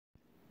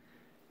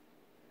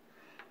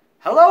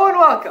Hello and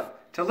welcome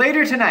to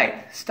Later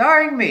Tonight,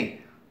 starring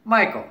me,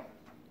 Michael.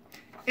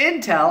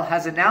 Intel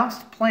has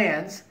announced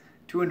plans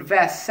to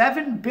invest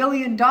 $7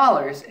 billion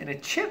in a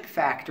chip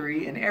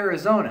factory in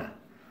Arizona.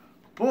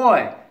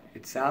 Boy,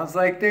 it sounds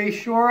like they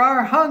sure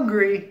are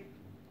hungry.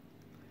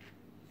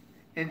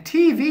 In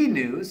TV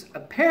news,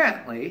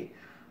 apparently,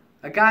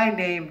 a guy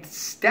named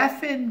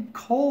Stephen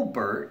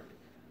Colbert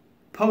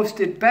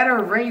posted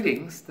better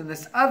ratings than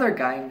this other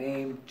guy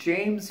named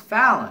James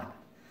Fallon.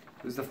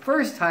 It was the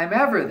first time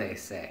ever, they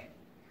say.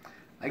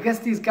 I guess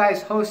these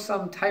guys host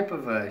some type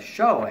of a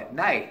show at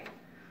night.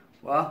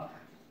 Well,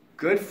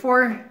 good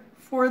for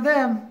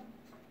them.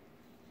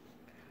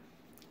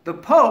 The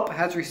Pope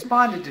has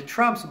responded to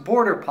Trump's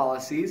border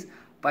policies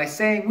by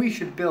saying we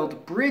should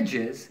build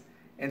bridges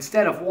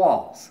instead of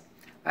walls.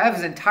 I have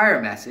his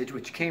entire message,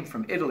 which came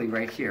from Italy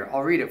right here.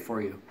 I'll read it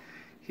for you.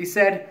 He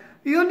said,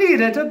 "You need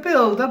to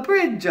build a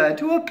bridge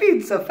to a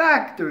pizza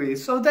factory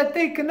so that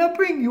they can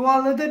bring you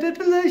all of the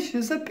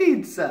delicious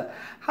pizza.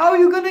 How are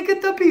you going to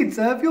get the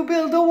pizza if you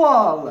build a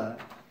wall?"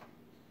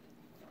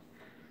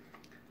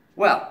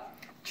 Well,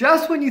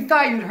 just when you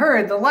thought you'd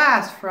heard the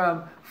last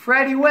from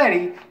Freddy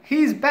Weddy,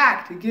 he's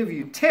back to give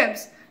you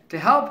tips to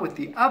help with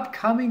the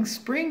upcoming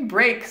spring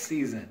break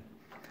season.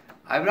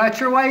 I'm not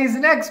sure why he's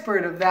an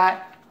expert of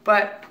that,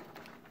 but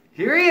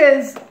here he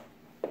is.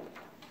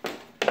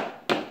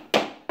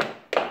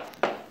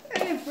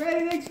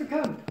 Freddy, thanks for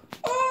coming.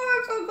 Oh,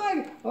 I'm so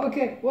glad.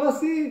 Okay, well,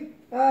 see,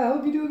 I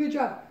hope you do a good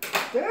job.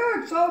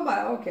 There, so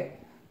much. Okay.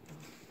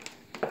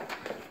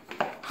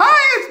 Hi,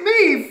 it's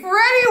me,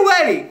 Freddy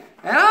Weddy,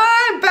 and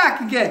I'm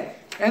back again.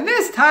 And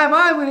this time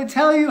I'm going to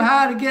tell you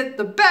how to get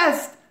the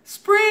best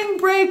spring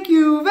break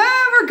you've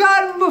ever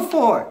gotten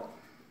before.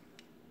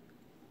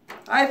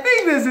 I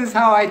think this is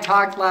how I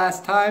talked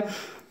last time.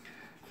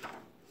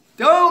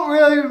 Don't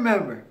really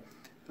remember.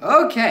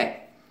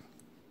 Okay.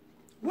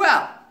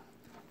 Well,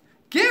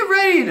 get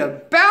ready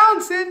to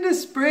bounce into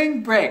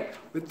spring break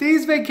with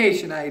these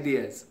vacation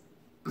ideas.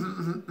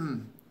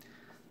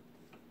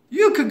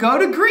 You could go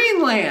to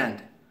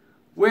Greenland,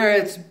 where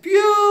it's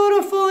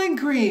beautiful and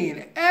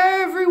green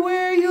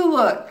everywhere you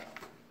look.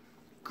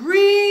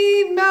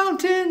 Green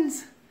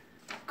mountains,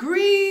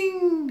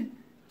 green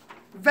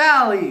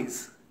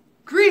valleys,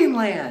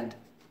 Greenland.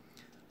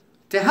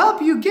 To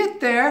help you get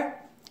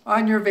there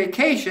on your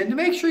vacation, to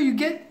make sure you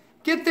get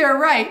there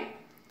right,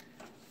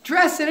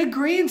 dress in a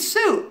green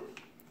suit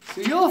so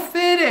you'll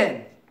fit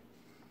in.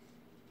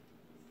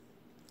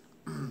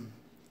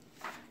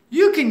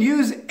 You can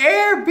use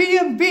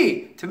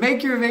Airbnb to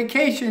make your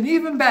vacation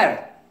even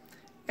better.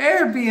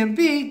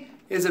 Airbnb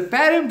is a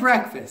bed and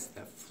breakfast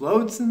that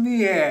floats in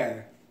the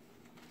air.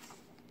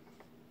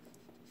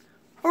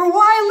 Or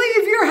why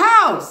leave your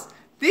house?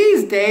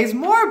 These days,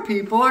 more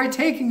people are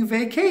taking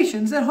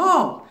vacations at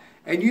home.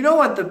 And you know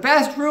what the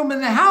best room in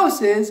the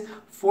house is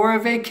for a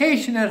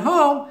vacation at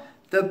home?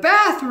 The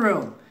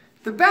bathroom.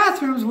 The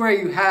bathroom's where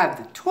you have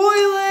the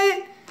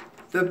toilet,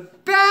 the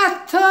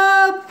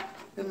bathtub,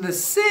 and the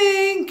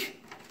sink.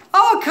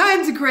 All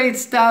kinds of great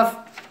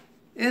stuff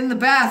in the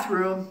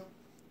bathroom.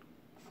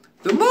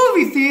 The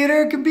movie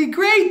theater can be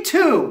great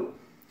too.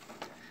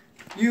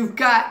 You've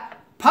got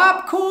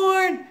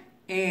popcorn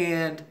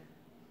and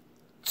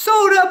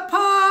soda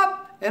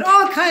pop and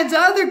all kinds of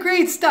other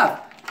great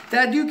stuff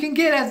that you can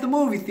get at the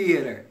movie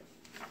theater.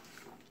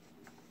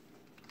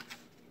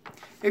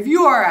 If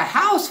you are a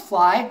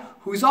housefly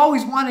who's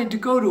always wanted to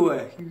go to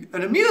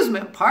an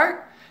amusement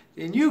park,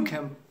 then you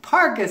can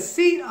park a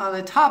seat on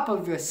the top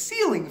of a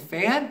ceiling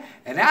fan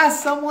and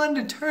ask someone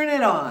to turn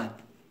it on.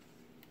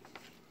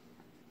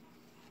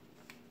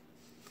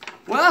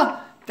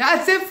 Well,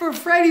 that's it for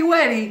Freddy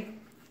Weddy.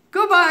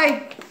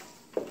 Goodbye.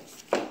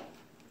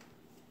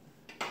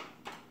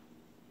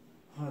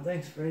 Oh,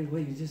 thanks, Freddy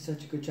Weddy. You did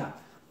such a good job.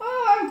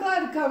 Oh, I'm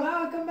glad to come.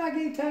 I'll come back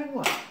anytime you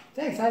want.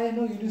 Thanks. I didn't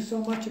know you knew so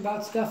much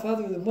about stuff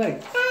other than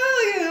weddings.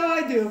 Oh, you know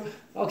I do.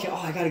 Okay. Oh,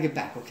 I got to get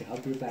back. Okay, I'll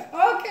be back.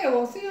 Okay,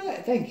 well, see you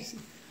later. Thank you.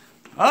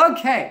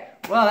 Okay.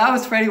 Well, that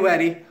was Freddy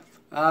Weddy.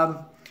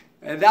 And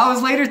that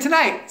was Later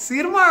Tonight. See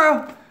you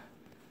tomorrow.